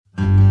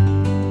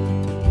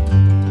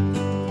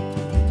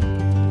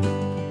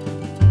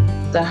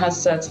there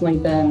has certainly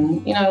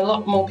been, a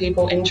lot more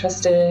people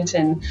interested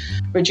in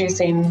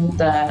reducing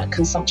the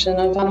consumption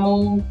of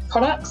animal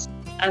products.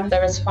 And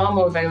there is far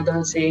more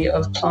availability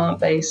of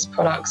plant-based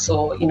products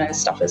or,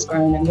 stuff that's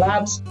grown in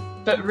labs.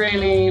 But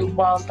really,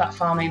 whilst that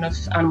farming of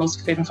animals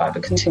for food and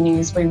fibre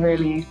continues, we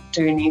really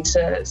do need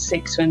to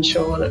seek to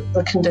ensure that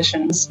the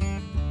conditions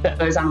that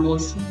those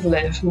animals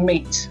live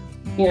meet,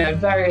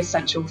 very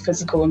essential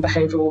physical and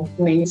behavioural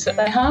needs that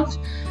they have.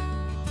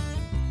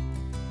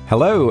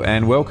 Hello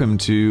and welcome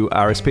to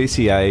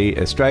RSPCA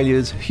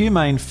Australia's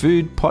Humane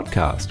Food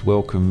Podcast.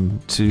 Welcome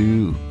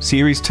to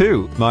Series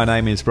 2. My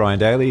name is Brian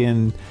Daly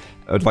and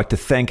I'd like to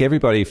thank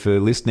everybody for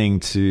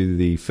listening to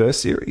the first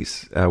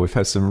series. We've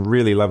had some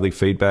really lovely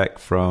feedback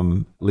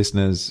from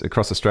listeners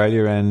across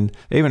Australia and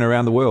even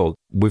around the world.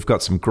 We've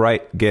got some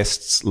great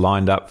guests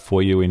lined up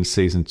for you in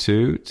Season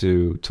 2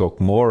 to talk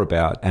more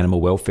about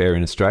animal welfare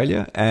in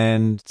Australia.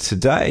 And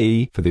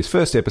today, for this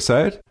first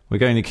episode, we're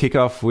going to kick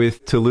off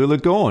with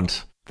Tallulah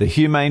Gaunt, the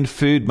Humane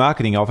Food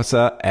Marketing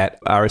Officer at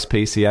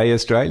RSPCA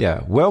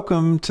Australia.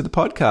 Welcome to the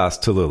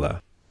podcast,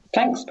 Tallulah.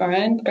 Thanks,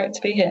 Brian. Great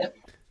to be here.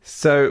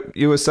 So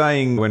you were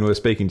saying when we were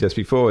speaking just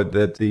before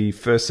that the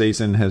first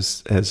season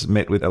has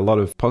met with a lot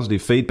of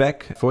positive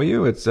feedback for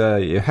you. It's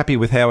you're happy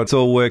with how it's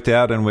all worked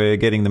out and we're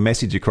getting the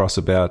message across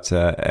about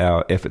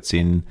our efforts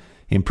in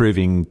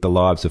improving the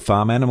lives of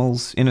farm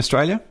animals in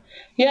Australia?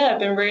 Yeah, I've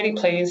been really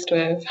pleased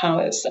with how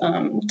it's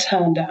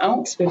turned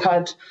out. We've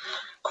had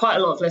quite a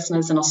lot of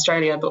listeners in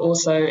Australia, but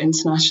also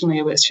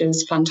internationally, which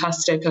is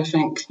fantastic. I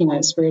think,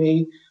 it's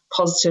really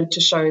positive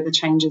to show the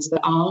changes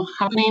that are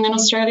happening in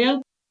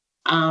Australia.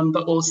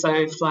 But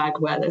also flag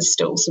where there's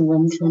still some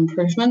room for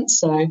improvement.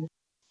 So,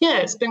 yeah,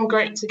 it's been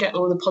great to get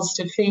all the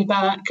positive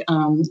feedback,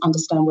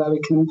 understand where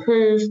we can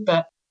improve.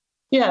 But,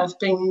 yeah, I've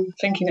been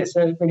thinking it's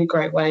a really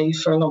great way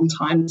for a long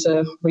time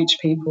to reach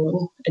people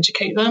and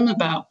educate them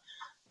about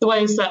the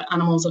ways that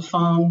animals are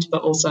farmed,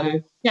 but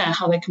also,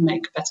 how they can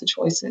make better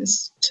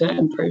choices to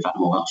improve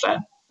animal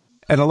welfare.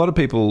 And a lot of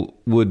people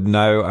would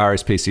know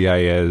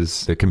RSPCA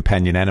as the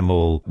companion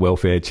animal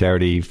welfare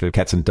charity for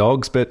cats and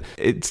dogs, but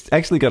it's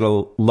actually got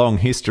a long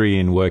history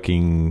in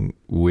working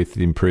with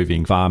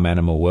improving farm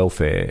animal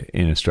welfare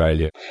in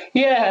Australia.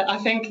 Yeah, I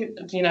think,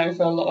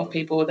 for a lot of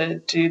people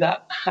that do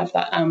that, have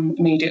that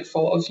immediate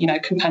thought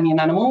of, companion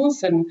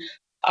animals and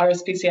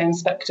RSPCA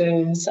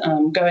inspectors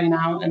going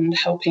out and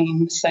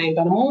helping save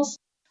animals,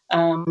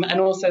 and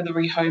also the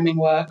rehoming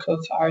work of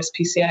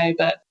RSPCA.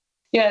 But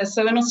yeah,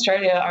 so in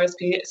Australia,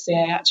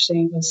 RSPCA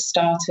actually was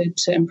started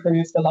to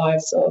improve the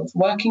lives of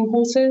working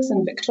horses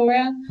in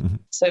Victoria. Mm-hmm.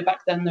 So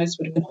back then, those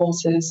would have been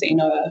horses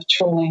that, are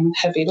trawling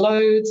heavy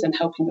loads and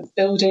helping with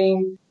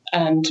building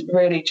and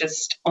really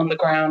just on the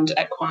ground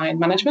equine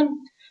management.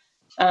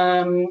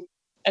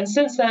 And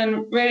since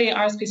then, really,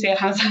 RSPCA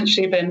has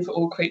actually been for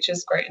all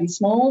creatures, great and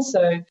small.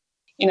 So,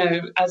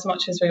 as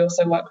much as we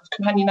also work with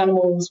companion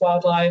animals,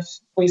 wildlife,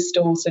 we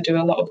still also do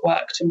a lot of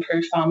work to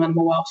improve farm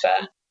animal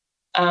welfare.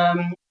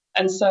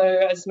 And so,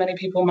 as many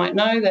people might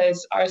know,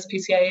 there's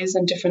RSPCAs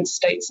in different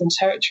states and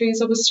territories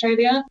of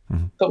Australia,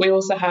 but we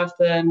also have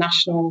the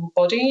national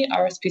body,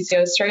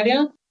 RSPCA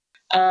Australia,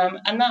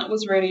 and that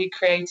was really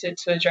created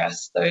to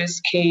address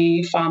those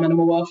key farm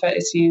animal welfare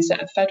issues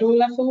at a federal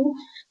level.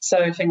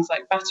 So things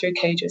like battery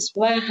cages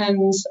for layer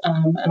hens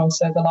and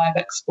also the live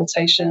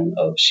exploitation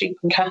of sheep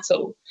and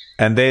cattle.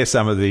 And they're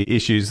some of the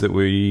issues that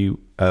we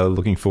are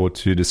looking forward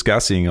to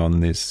discussing on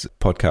this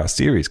podcast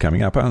series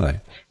coming up, aren't they?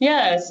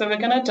 Yeah, so we're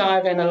going to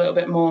dive in a little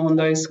bit more on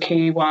those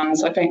key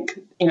ones. I think,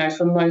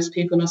 for most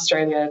people in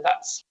Australia,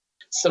 that's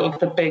sort of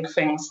the big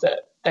things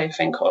that they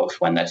think of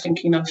when they're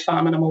thinking of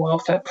farm animal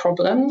welfare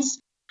problems.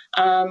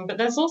 But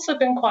there's also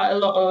been quite a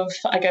lot of,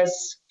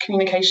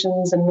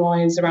 communications and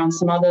noise around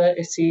some other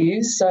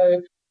issues.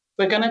 So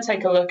we're going to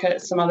take a look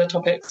at some other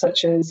topics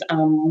such as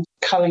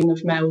culling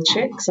of male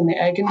chicks in the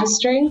egg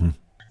industry,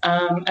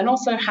 and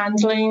also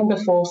handling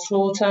before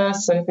slaughter.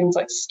 So things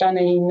like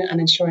stunning and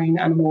ensuring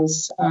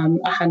animals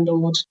are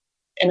handled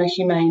in a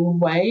humane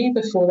way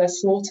before they're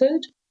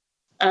slaughtered.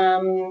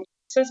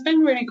 So it's been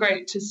really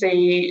great to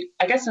see,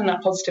 in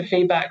that positive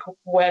feedback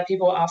where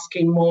people are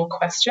asking more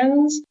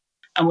questions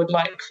and would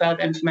like further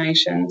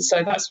information.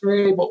 So that's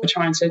really what we're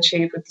trying to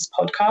achieve with this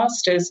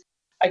podcast is,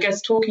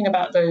 talking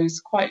about those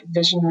quite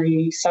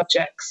visionary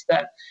subjects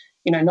that,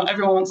 not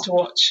everyone wants to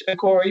watch a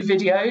gory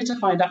video to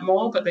find out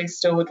more, but they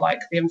still would like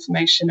the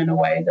information in a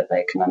way that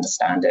they can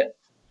understand it.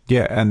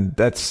 Yeah, and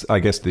that's,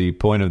 the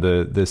point of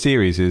the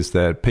series is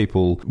that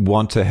people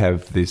want to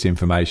have this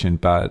information,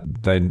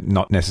 but they're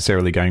not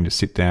necessarily going to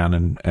sit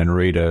down and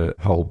read a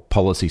whole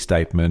policy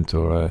statement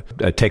or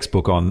a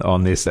textbook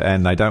on this,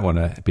 and they don't want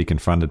to be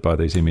confronted by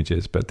these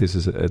images. But this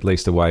is at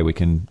least a way we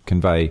can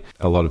convey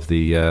a lot of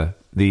the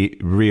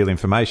real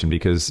information,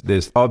 because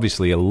there's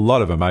obviously a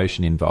lot of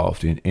emotion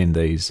involved in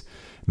these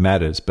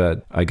matters.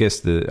 But I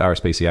guess the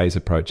RSPCA's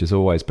approach has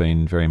always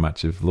been very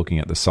much of looking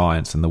at the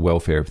science and the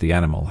welfare of the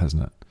animal,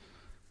 hasn't it?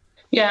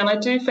 Yeah, and I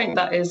do think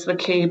that is the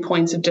key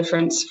point of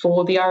difference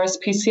for the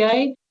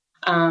RSPCA,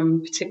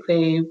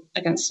 particularly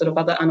against sort of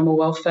other animal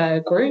welfare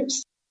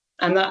groups.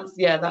 And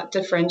that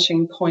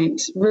differentiating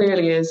point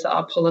really is that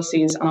our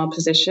policies and our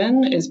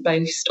position is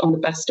based on the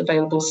best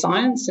available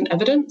science and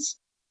evidence.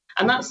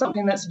 And that's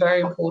something that's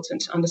very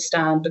important to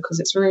understand because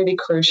it's really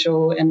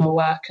crucial in our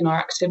work and our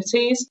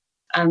activities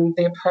and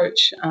the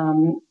approach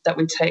that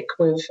we take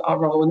with our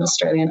role in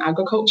Australian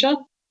agriculture.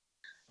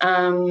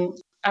 And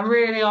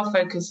really our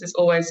focus is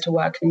always to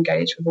work and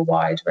engage with a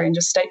wide range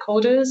of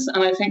stakeholders.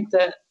 And I think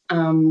that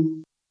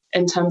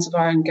in terms of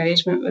our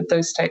engagement with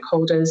those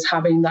stakeholders,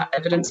 having that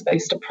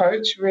evidence-based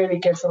approach really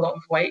gives a lot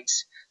of weight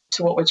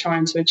to what we're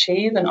trying to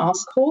achieve and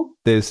ask for.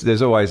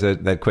 There's always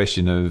that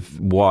question of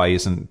why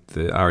isn't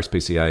the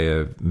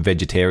RSPCA a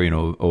vegetarian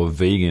or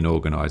vegan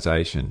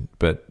organisation?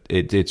 But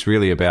it's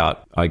really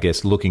about, I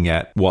guess, looking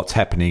at what's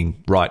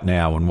happening right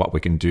now and what we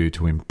can do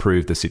to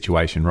improve the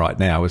situation right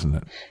now, isn't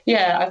it?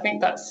 Yeah, I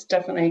think that's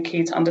definitely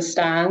key to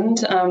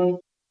understand.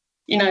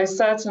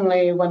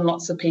 Certainly when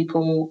lots of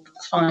people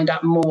find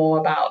out more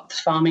about the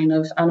farming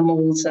of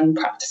animals and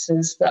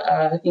practices that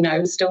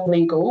are, still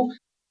legal,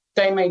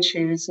 they may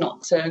choose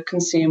not to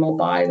consume or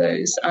buy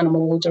those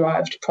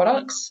animal-derived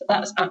products.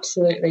 That's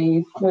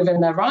absolutely within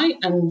their right.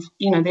 And,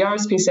 the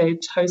RSPCA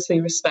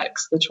totally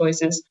respects the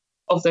choices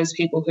of those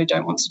people who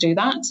don't want to do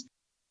that.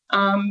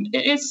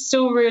 It is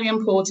still really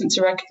important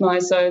to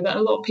recognise, though, that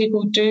a lot of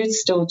people do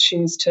still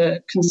choose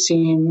to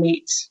consume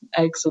meat,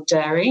 eggs or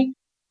dairy.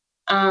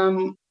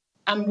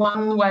 And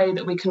one way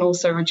that we can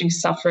also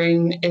reduce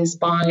suffering is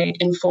by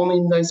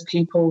informing those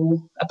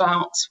people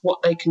about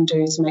what they can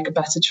do to make a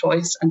better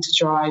choice and to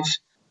drive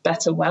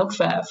better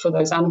welfare for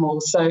those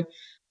animals. So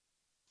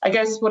I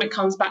guess what it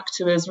comes back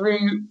to is we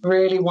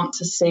really want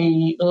to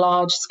see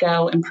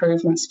large-scale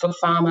improvements for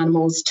farm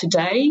animals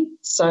today.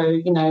 So,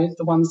 the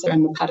ones that are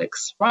in the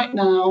paddocks right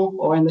now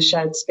or in the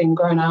sheds being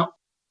grown out.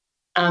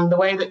 And the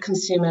way that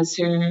consumers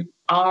who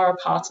are a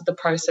part of the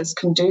process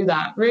can do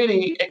that,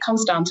 really, it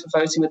comes down to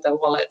voting with their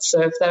wallet.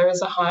 So if there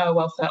is a higher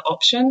welfare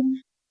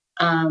option,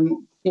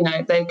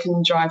 they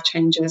can drive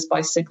changes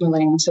by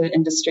signalling to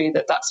industry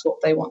that that's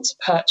what they want to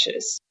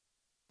purchase.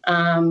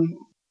 And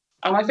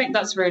I think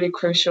that's really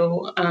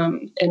crucial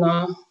in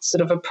our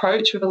sort of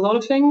approach with a lot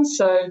of things.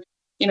 So,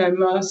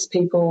 most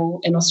people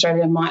in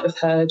Australia might have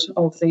heard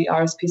of the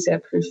RSPCA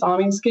approved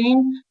farming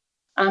scheme.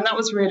 And that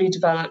was really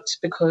developed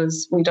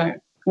because we don't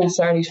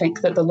necessarily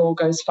think that the law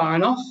goes far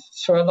enough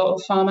for a lot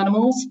of farm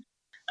animals.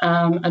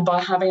 And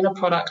by having a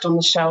product on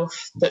the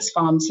shelf that's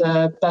farmed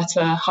to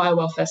better, higher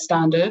welfare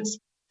standards,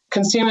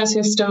 consumers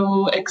who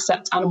still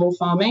accept animal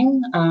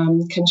farming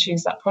can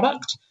choose that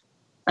product.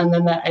 And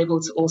then they're able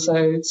to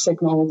also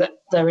signal that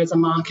there is a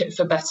market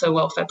for better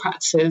welfare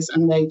practices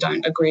and they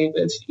don't agree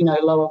with,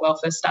 lower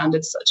welfare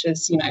standards such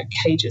as,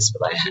 cages for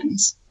their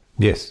hens.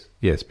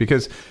 Yes,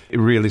 because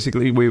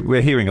realistically,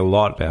 we're hearing a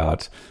lot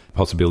about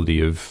possibility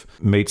of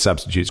meat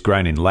substitutes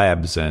grown in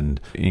labs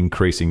and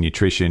increasing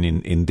nutrition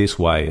in this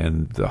way,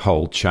 and the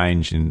whole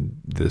change in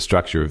the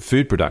structure of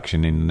food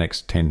production in the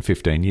next 10,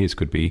 15 years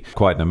could be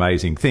quite an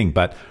amazing thing.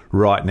 But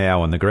right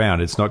now on the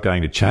ground, it's not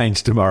going to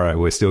change tomorrow.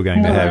 We're still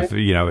going to have,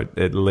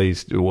 at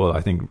least,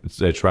 I think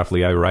it's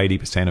roughly over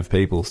 80% of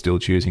people still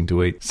choosing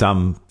to eat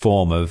some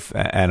form of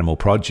animal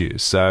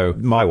produce. So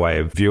my way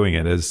of viewing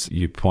it, as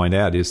you point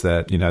out, is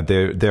that,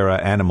 there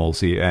are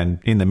animals here, and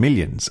in the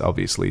millions,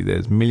 obviously,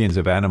 there's millions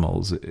of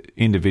animals,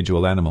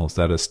 individual animals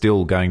that are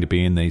still going to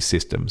be in these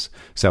systems.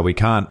 So we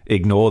can't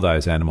ignore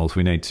those animals.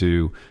 We need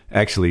to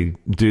actually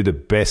do the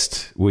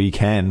best we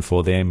can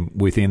for them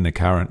within the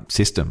current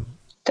system.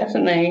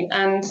 Definitely.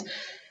 And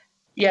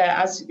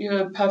as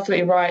you're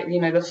perfectly right,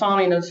 the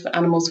farming of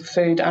animals for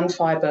food and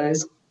fibre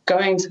is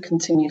going to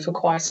continue for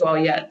quite a while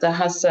yet. There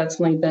has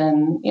certainly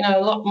been, a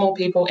lot more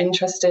people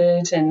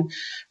interested in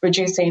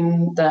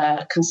reducing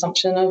the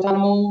consumption of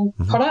animal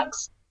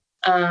products.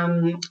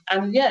 There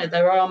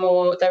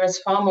is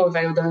far more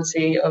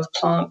availability of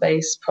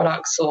plant-based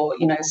products or,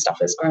 stuff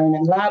that's grown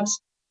in labs.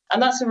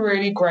 And that's a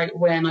really great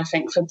win, I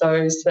think, for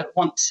those that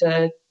want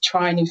to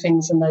try new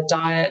things in their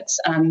diet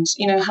and,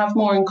 have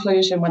more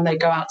inclusion when they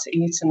go out to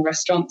eat in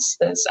restaurants.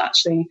 There's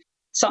actually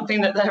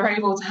something that they're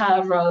able to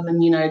have rather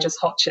than, just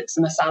hot chips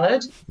and a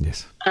salad.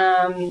 Yes.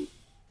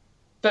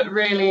 But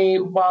really,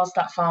 whilst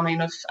that farming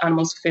of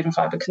animals for food and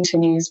fibre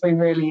continues, we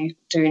really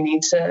do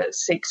need to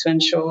seek to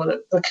ensure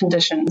that the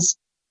conditions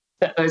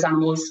that those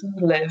animals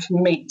live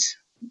meet,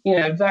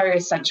 very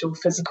essential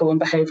physical and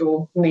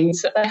behavioural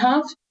needs that they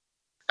have.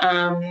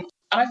 And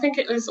I think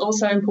it is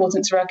also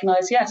important to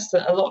recognise,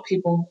 that a lot of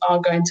people are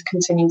going to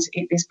continue to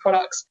eat these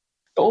products,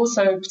 but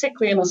also,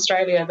 particularly in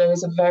Australia, there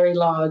is a very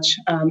large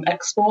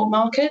export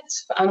market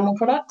for animal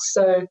products.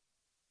 So,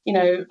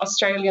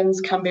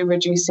 Australians can be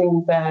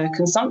reducing their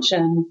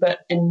consumption, but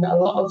in a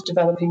lot of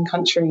developing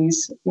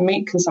countries,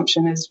 meat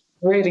consumption is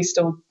really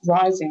still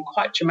rising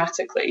quite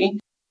dramatically.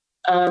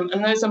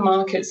 And those are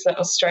markets that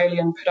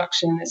Australian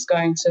production is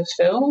going to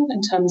fill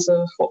in terms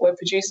of what we're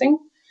producing.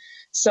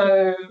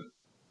 So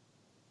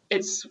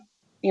it's,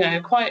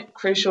 quite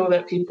crucial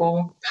that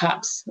people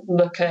perhaps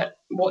look at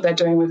what they're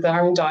doing with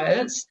their own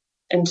diets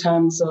in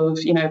terms of,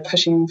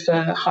 pushing for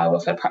high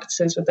welfare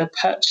practices with their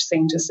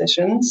purchasing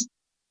decisions,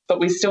 but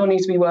we still need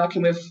to be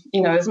working with,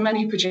 as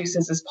many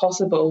producers as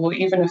possible,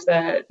 even if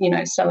they're,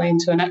 selling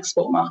to an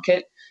export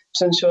market,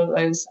 to ensure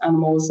those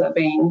animals are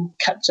being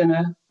kept in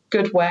a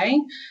good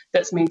way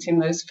that's meeting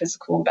those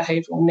physical and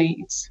behavioural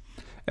needs.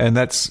 And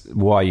that's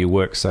why you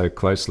work so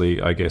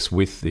closely, I guess,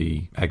 with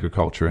the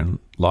agriculture and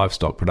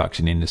livestock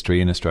production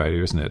industry in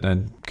Australia, isn't it?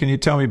 And can you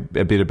tell me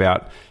a bit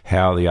about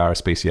how the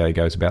RSPCA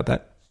goes about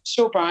that?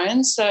 Sure,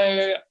 Brian.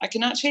 So I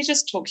can actually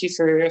just talk you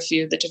through a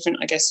few of the different,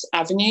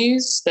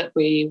 avenues that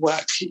we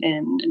work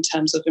in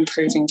terms of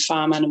improving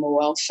farm animal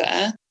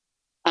welfare.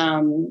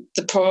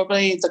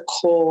 Probably the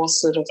core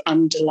sort of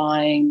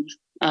underlying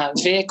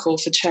vehicle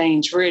for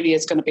change really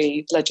is going to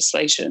be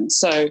legislation.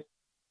 So,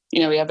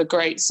 we have a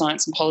great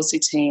science and policy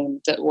team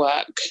that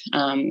work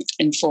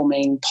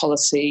informing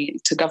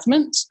policy to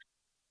government.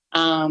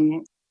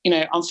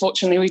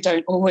 Unfortunately, we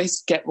don't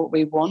always get what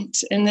we want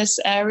in this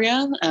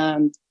area.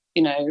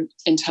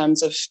 In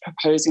terms of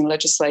proposing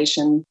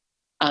legislation,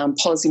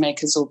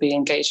 policymakers will be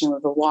engaging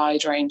with a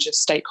wide range of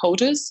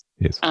stakeholders,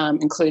 yes,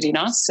 including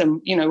us.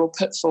 And, we'll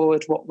put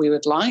forward what we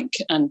would like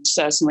and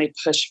certainly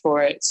push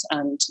for it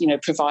and,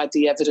 provide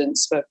the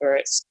evidence, whether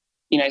it's,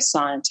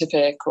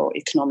 scientific or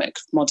economic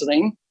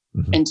modelling,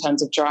 mm-hmm, in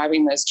terms of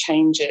driving those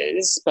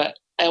changes. But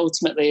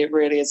ultimately, it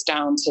really is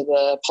down to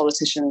the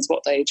politicians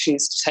what they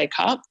choose to take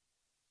up.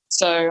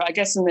 So I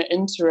guess in the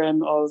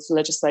interim of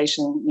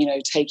legislation,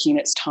 taking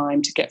its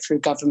time to get through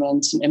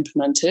government and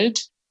implemented,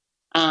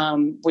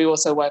 we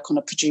also work on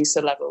a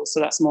producer level.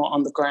 So that's more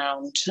on the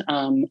ground.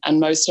 And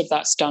most of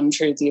that's done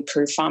through the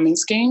Approved Farming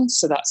Scheme.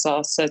 So that's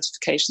our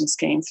certification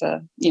scheme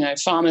for,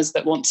 farmers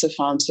that want to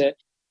farm to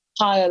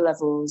higher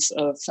levels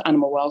of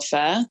animal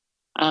welfare,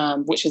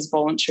 which is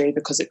voluntary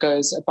because it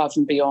goes above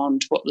and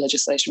beyond what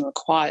legislation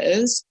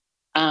requires.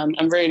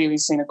 And really, we've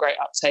seen a great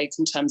uptake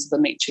in terms of the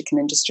meat chicken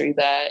industry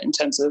there, in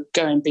terms of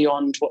going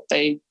beyond what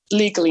they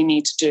legally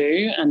need to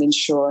do and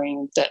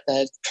ensuring that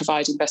they're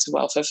providing better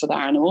welfare for their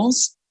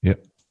animals.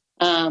 Yep.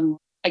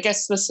 I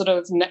guess the sort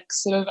of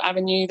next sort of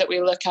avenue that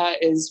we look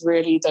at is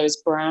really those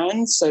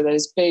brands, so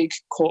those big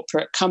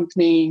corporate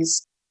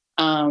companies,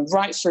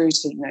 right through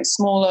to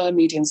smaller,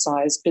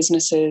 medium-sized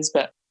businesses,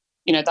 but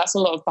that's a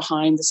lot of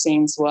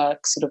behind-the-scenes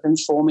work, sort of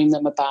informing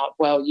them about,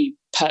 well, you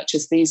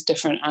purchase these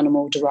different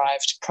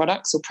animal-derived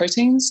products or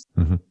proteins.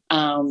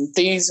 Mm-hmm.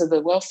 These are the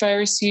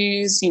welfare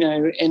issues,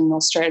 in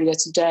Australia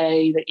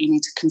today that you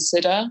need to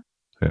consider.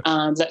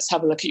 Yeah. Let's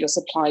have a look at your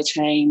supply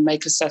chain,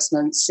 make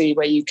assessments, see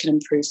where you can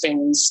improve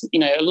things.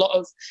 A lot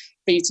of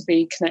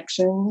B2B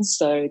connections,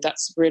 so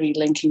that's really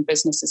linking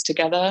businesses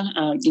together.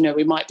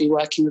 We might be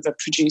working with a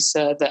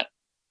producer that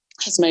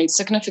has made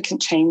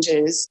significant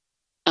changes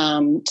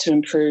to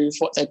improve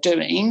what they're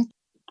doing,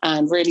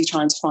 and really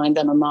trying to find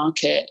them a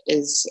market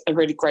is a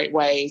really great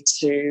way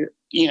to,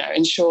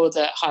 ensure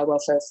that high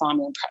welfare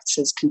farming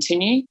practices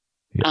continue,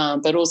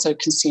 but also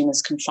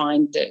consumers can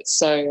find it.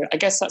 So I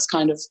guess that's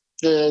kind of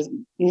the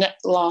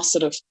last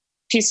sort of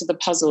piece of the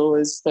puzzle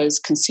is those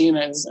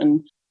consumers.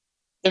 And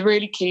the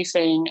really key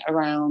thing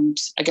around,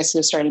 I guess, the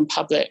Australian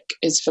public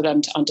is for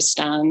them to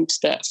understand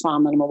that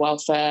farm animal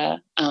welfare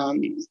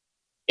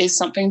is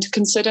something to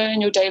consider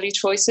in your daily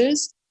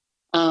choices.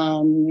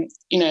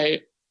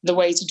 The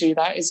way to do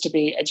that is to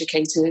be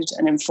educated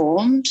and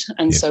informed.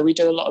 And so we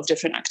do a lot of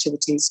different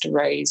activities to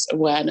raise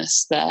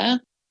awareness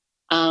there.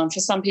 For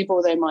some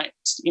people, they might,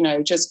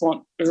 just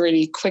want a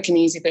really quick and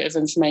easy bit of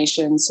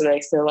information so they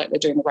feel like they're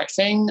doing the right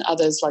thing.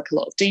 Others like a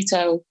lot of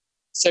detail.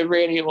 So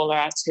really all our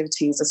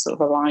activities are sort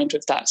of aligned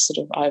with that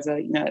sort of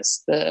either,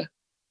 it's the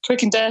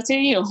quick and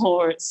dirty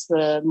or it's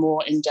the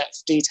more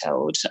in-depth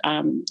detailed,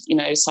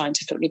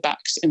 scientifically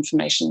backed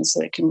information so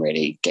they can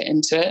really get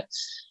into it.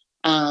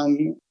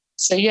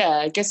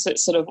 I guess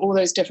it's sort of all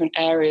those different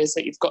areas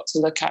that you've got to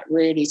look at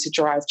really to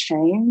drive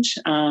change.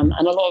 And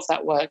a lot of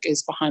that work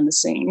is behind the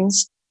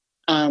scenes.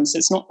 So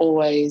it's not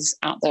always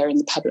out there in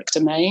the public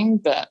domain,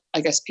 but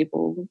I guess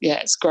people,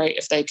 it's great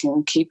if they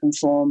can keep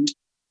informed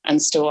and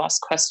still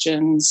ask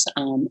questions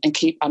and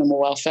keep animal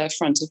welfare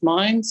front of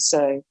mind.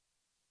 So,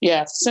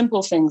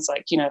 simple things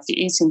like, if you're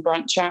eating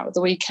brunch out at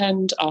the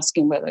weekend,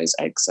 asking where those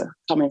eggs are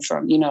coming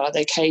from. Are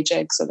they cage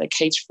eggs? Are they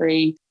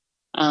cage-free?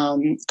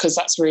 Because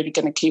that's really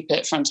going to keep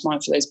it front of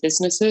mind for those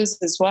businesses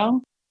as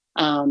well,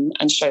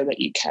 and show that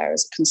you care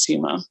as a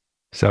consumer.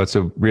 So it's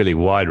a really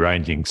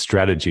wide-ranging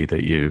strategy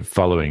that you're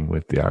following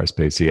with the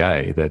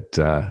RSPCA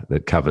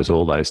that covers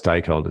all those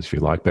stakeholders, if you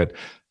like. But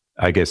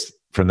I guess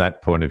from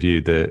that point of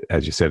view,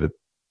 as you said at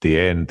the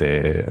end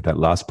there, that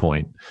last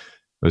point,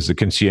 was the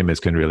consumers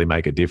can really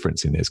make a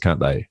difference in this, can't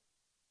they?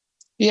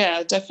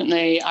 Yeah,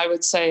 definitely. I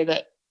would say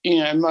that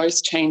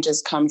most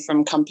changes come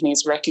from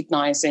companies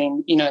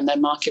recognizing, in their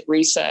market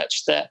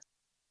research that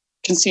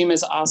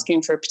consumers are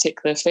asking for a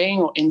particular thing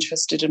or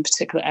interested in a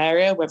particular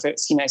area, whether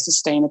it's,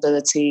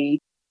 sustainability,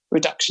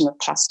 reduction of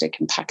plastic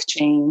and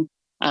packaging,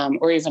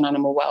 or even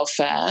animal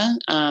welfare.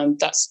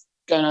 That's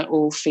going to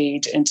all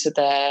feed into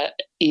their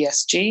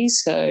ESG.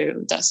 So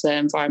that's their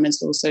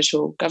environmental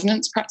social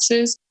governance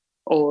practices,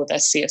 or their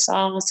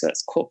CSR. So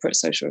that's corporate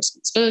social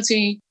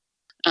responsibility.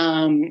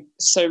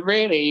 So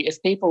really,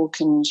 if people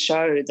can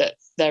show that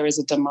there is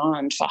a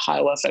demand for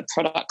high welfare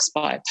products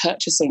by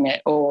purchasing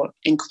it or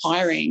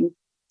inquiring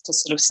to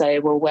sort of say,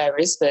 well, where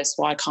is this?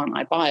 Why can't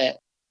I buy it?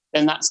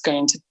 Then that's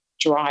going to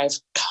drive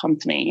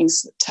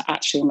companies to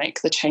actually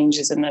make the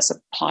changes in their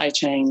supply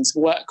chains,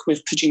 work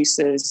with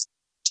producers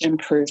to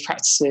improve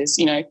practices,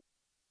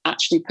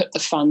 actually put the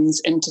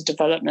funds into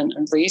development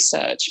and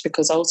research,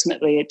 because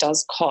ultimately it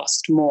does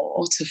cost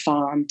more to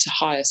farm to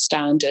higher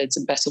standards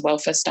and better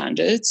welfare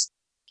standards.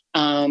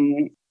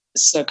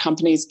 So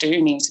companies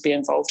do need to be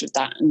involved with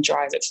that and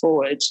drive it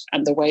forward.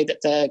 And the way that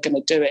they're going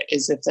to do it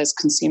is if there's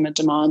consumer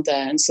demand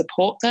there and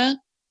support there,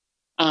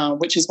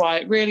 which is why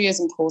it really is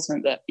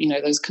important that,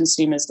 those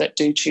consumers that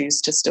do choose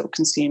to still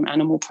consume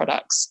animal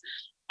products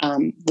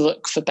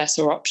look for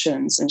better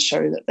options and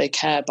show that they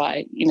care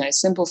by,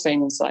 simple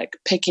things like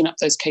picking up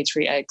those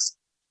cage-free eggs,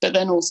 but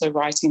then also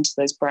writing to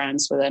those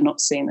brands where they're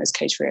not seeing those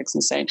cage-free eggs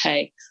and saying,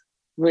 hey,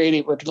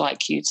 really would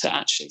like you to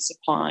actually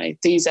supply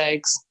these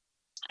eggs,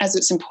 as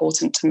it's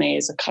important to me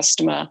as a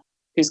customer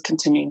who's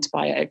continuing to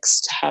buy eggs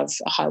to have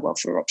a high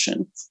welfare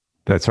option.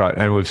 That's right.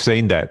 And we've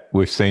seen that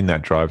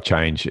drive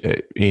change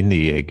in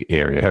the egg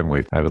area, haven't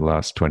we? Over the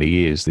last 20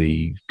 years,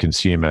 the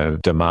consumer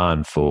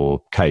demand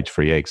for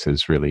cage-free eggs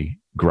has really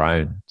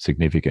grown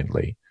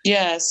significantly.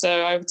 Yeah,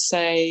 so I would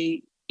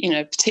say,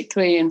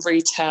 particularly in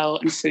retail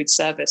and food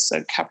service,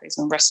 so cafes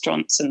and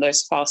restaurants and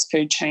those fast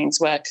food chains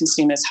where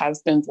consumers have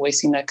been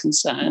voicing their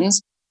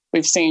concerns,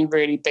 we've seen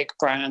really big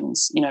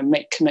brands,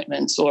 make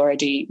commitments,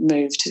 already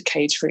move to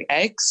cage-free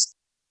eggs,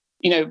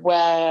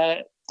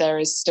 where there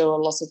is still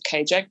a lot of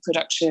cage egg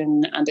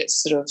production and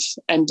it's sort of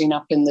ending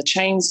up in the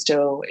chain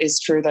still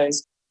is through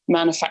those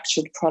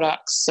manufactured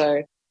products.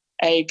 So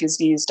egg is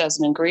used as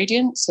an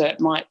ingredient, so it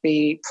might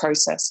be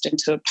processed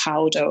into a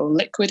powder or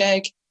liquid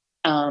egg,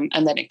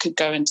 and then it could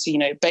go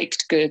into,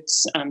 baked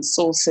goods,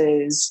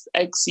 sauces,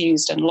 eggs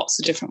used in lots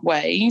of different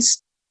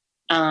ways.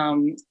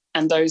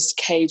 And those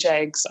cage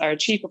eggs are a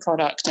cheaper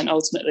product, and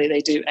ultimately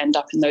they do end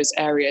up in those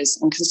areas.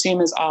 And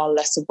consumers are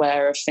less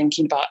aware of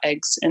thinking about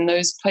eggs in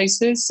those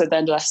places, so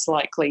they're less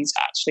likely to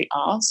actually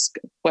ask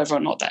whether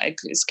or not the egg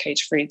is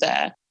cage-free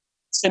there.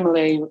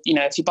 Similarly,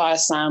 if you buy a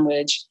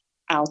sandwich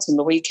out on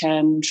the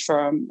weekend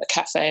from a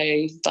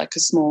cafe, like a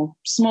small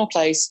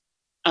place,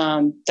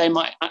 they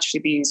might actually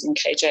be using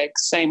cage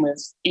eggs. Same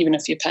with even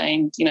if you're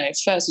paying,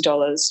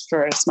 $30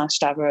 for a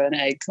smashed avo and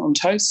egg on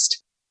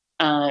toast.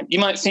 You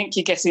might think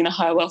you're getting a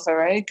high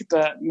welfare egg,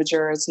 but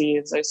majority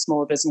of those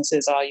small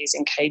businesses are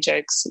using cage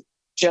eggs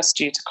just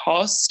due to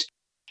cost.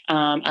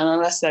 And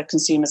unless their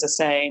consumers are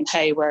saying,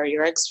 hey, where are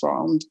your eggs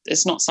from?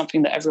 It's not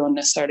something that everyone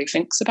necessarily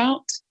thinks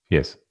about.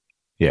 Yes.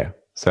 Yeah.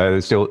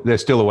 So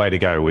there's still a way to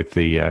go with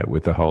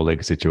the whole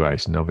egg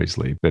situation,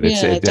 obviously. But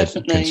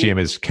definitely.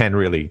 Consumers can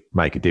really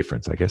make a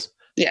difference, I guess.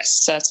 Yes,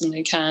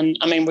 certainly can.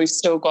 I mean, we've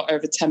still got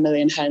over 10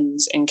 million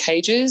hens in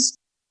cages.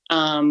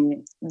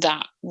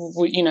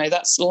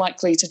 That's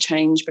likely to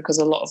change because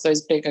a lot of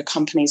those bigger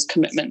companies'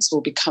 commitments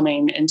will be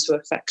coming into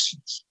effect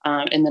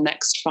in the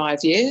next 5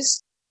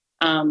 years.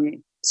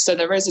 So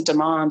there is a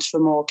demand for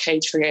more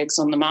cage-free eggs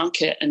on the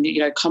market, and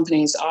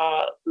companies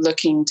are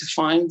looking to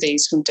find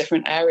these from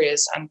different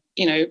areas, and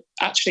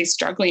actually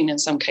struggling in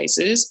some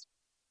cases.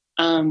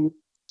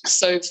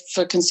 So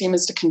for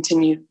consumers to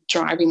continue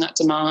driving that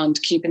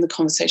demand, keeping the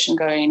conversation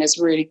going is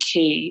really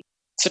key.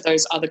 For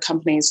those other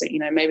companies that,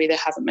 maybe they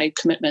haven't made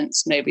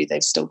commitments, maybe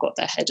they've still got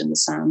their head in the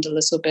sand a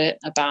little bit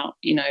about,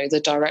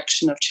 the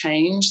direction of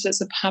change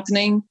that's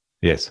happening.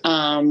 Yes.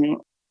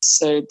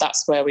 So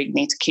that's where we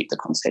need to keep the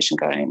conversation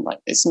going. Like,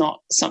 it's not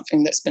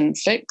something that's been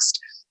fixed.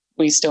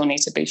 We still need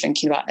to be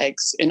thinking about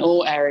eggs in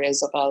all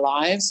areas of our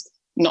lives,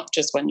 not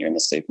just when you're in the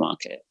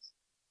supermarket.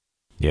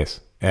 Yes.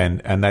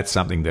 And that's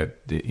something that,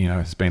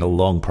 has been a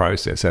long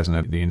process, hasn't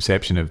it? The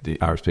inception of the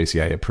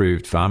RSPCA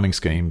approved farming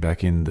scheme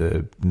back in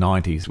the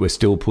 90s, we're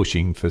still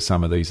pushing for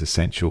some of these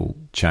essential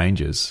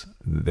changes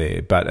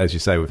there. But as you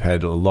say, we've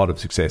had a lot of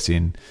success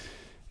in,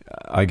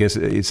 I guess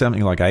it's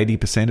something like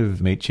 80%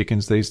 of meat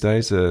chickens these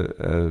days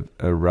are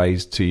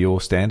raised to your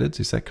standards.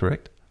 Is that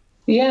correct?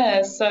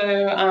 Yeah,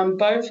 so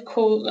both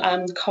Coles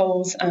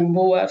and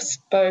Woolworths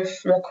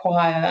both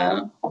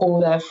require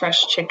all their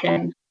fresh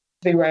chicken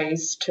be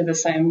raised to the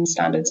same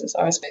standards as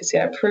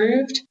RSPCA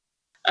approved.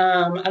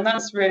 And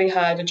that's really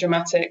had a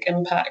dramatic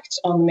impact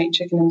on the meat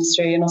chicken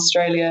industry in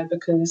Australia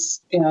because,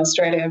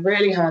 Australia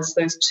really has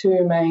those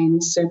two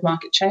main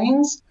supermarket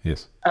chains.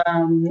 Yes.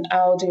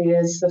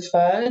 Aldi is the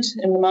third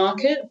in the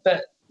market,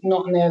 but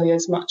not nearly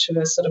as much of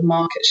a sort of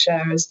market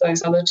share as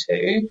those other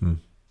two.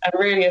 And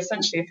really,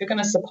 essentially, if you're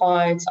going to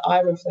supply to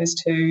either of those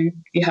two,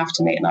 you have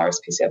to meet an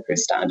RSPCA approved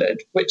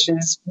standard, which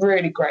is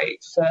really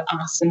great for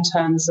us in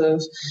terms of,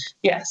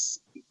 yes,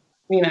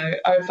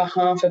 over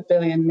 500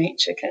 million meat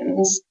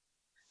chickens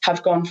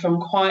have gone from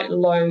quite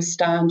low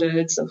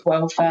standards of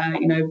welfare,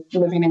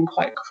 living in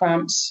quite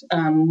cramped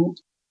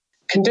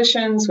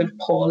conditions with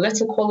poor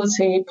litter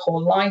quality, poor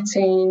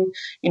lighting,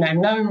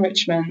 no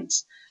enrichment,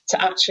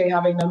 to actually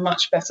having a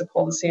much better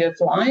quality of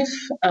life.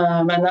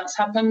 And that's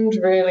happened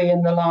really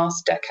in the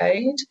last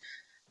decade.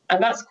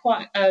 And that's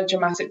quite a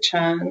dramatic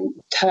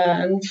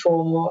turn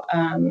for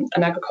an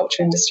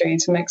agriculture industry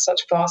to make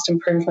such vast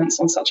improvements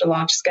on such a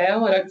large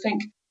scale. I don't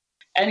think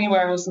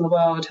anywhere else in the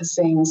world has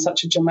seen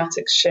such a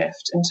dramatic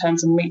shift in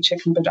terms of meat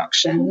chicken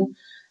production,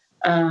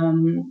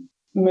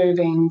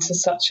 moving to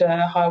such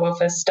a high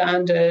welfare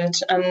standard.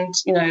 And,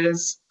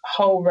 there's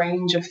a whole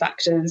range of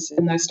factors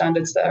in those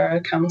standards that are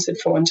accounted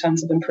for in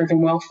terms of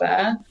improving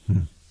welfare.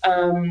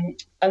 And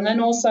then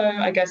also,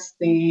 I guess,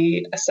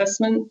 the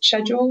assessment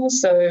schedule.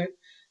 So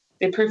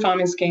the approved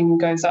farming scheme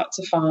goes out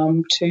to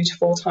farm 2 to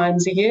 4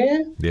 times a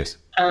year. Yes.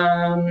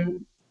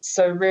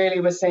 So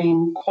really we're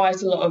seeing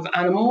quite a lot of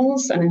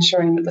animals and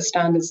ensuring that the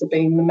standards are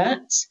being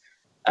met,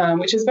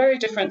 which is very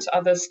different to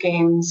other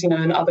schemes,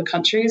 in other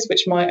countries,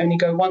 which might only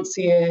go once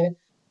a year,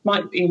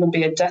 might even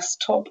be a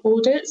desktop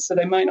audit. So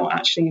they might not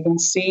actually even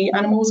see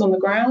animals on the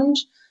ground.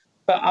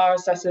 But our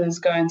assessors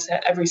go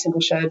into every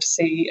single shed to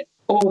see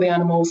all the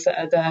animals that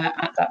are there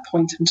at that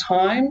point in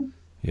time.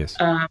 Yes.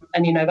 And,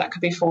 that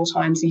could be 4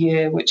 times a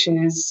year, which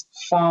is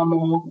far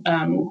more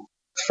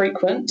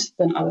frequent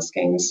than other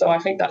schemes. So I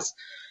think that's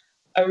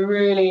a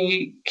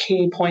really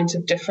key point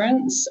of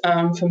difference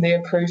from the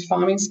approved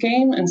farming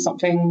scheme, and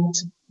something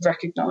to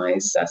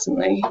recognise,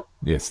 certainly.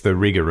 Yes, the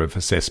rigour of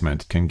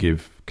assessment can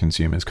give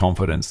consumers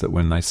confidence that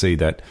when they see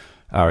that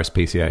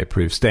RSPCA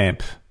approved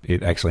stamp,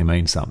 it actually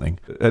means something.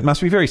 It must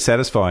be very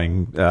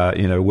satisfying,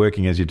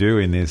 working as you do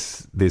in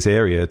this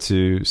area,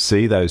 to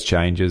see those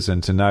changes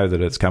and to know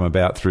that it's come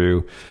about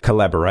through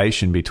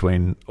collaboration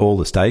between all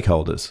the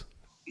stakeholders.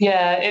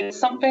 Yeah, it's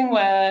something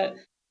where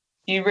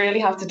you really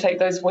have to take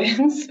those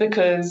wins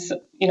because,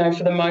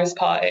 for the most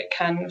part, it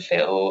can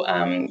feel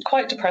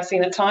quite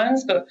depressing at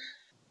times. But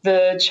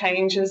the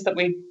changes that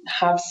we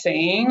have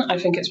seen, I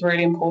think it's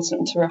really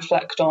important to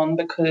reflect on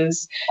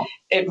because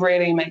it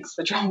really makes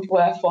the job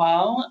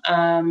worthwhile.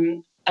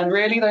 And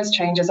really those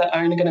changes are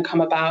only going to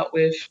come about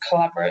with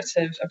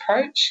collaborative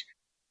approach.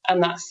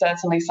 And that's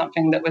certainly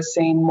something that we're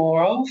seeing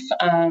more of.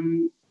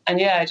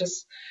 I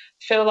just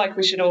feel like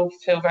we should all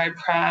feel very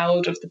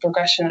proud of the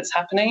progression that's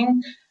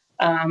happening.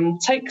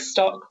 Take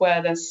stock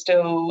where there's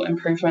still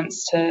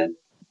improvements to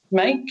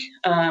make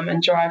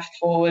and drive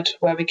forward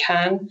where we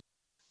can.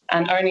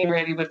 And only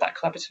really with that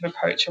collaborative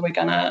approach are we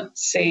going to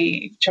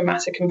see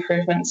dramatic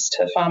improvements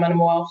to farm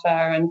animal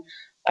welfare. And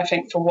I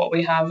think for what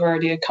we have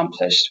already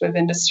accomplished with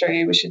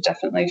industry, we should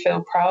definitely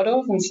feel proud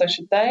of, and so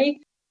should they.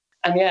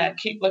 And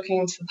keep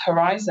looking to the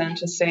horizon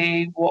to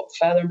see what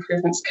further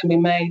improvements can be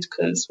made,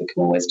 because we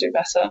can always do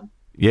better.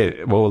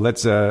 Yeah, well,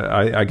 that's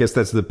I guess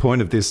that's the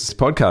point of this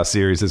podcast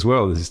series as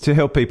well, is to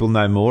help people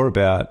know more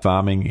about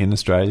farming in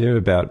Australia,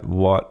 about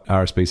what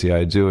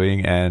RSPCA are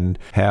doing and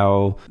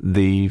how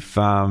the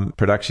farm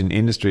production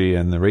industry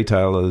and the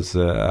retailers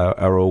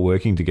are all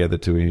working together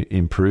to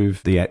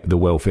improve the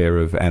welfare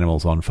of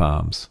animals on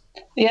farms.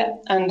 Yeah,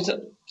 and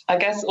I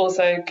guess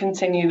also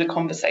continue the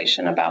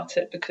conversation about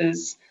it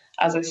because,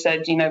 as I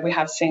said, we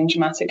have seen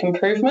dramatic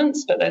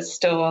improvements, but there's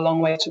still a long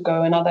way to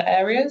go in other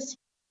areas.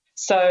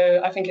 So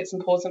I think it's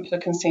important for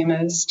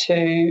consumers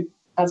to,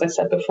 as I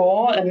said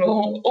before, and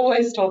we'll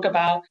always talk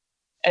about,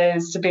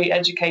 is to be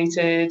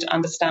educated,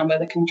 understand where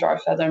they can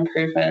drive further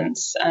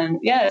improvements, and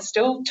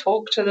still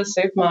talk to the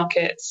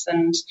supermarkets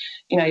and,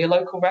 your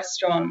local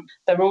restaurant.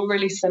 They're all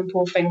really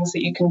simple things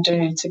that you can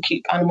do to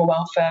keep animal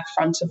welfare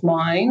front of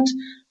mind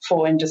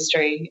for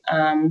industry.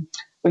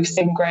 We've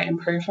seen great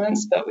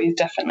improvements, but we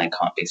definitely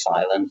can't be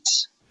silent.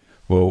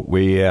 Well,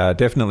 we are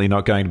definitely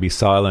not going to be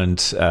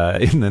silent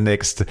in the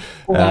next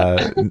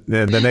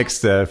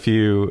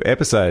few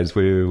episodes.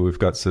 We've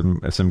got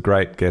some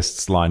great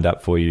guests lined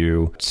up for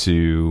you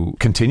to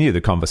continue the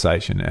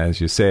conversation,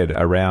 as you said,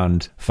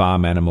 around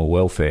farm animal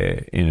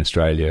welfare in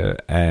Australia.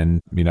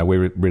 And,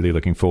 we're really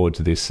looking forward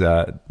to this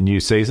new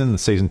season,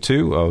 season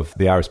 2 of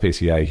the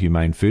RSPCA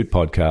Humane Food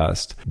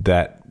Podcast,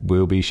 that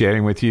we'll be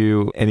sharing with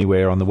you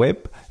anywhere on the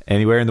web.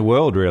 Anywhere in the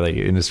world,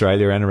 really, in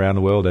Australia and around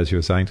the world, as you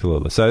were saying,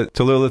 Tallulah. So,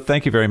 Tallulah,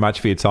 thank you very much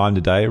for your time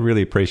today. I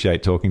really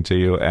appreciate talking to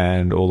you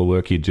and all the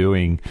work you're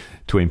doing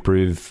to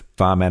improve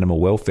farm animal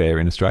welfare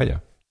in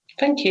Australia.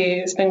 Thank you.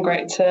 It's been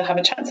great to have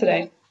a chat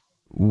today.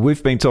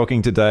 We've been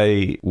talking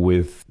today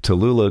with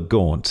Tallulah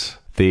Gaunt,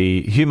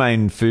 the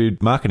Humane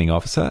Food Marketing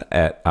Officer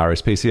at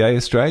RSPCA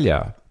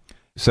Australia.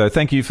 So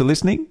thank you for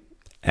listening.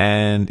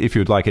 And if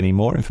you would like any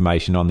more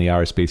information on the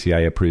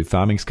RSPCA Approved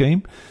Farming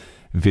Scheme,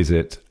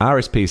 visit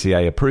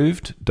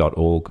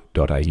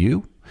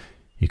rspcaapproved.org.au.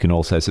 You can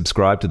also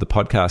subscribe to the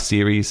podcast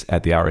series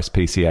at the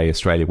RSPCA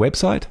Australia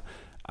website,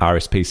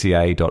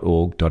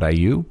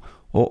 rspca.org.au,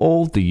 or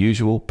all the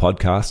usual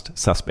podcast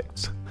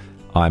suspects.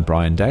 I'm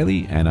Brian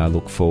Daly, and I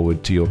look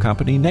forward to your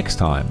company next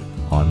time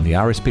on the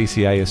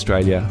RSPCA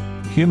Australia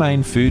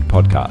Humane Food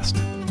Podcast.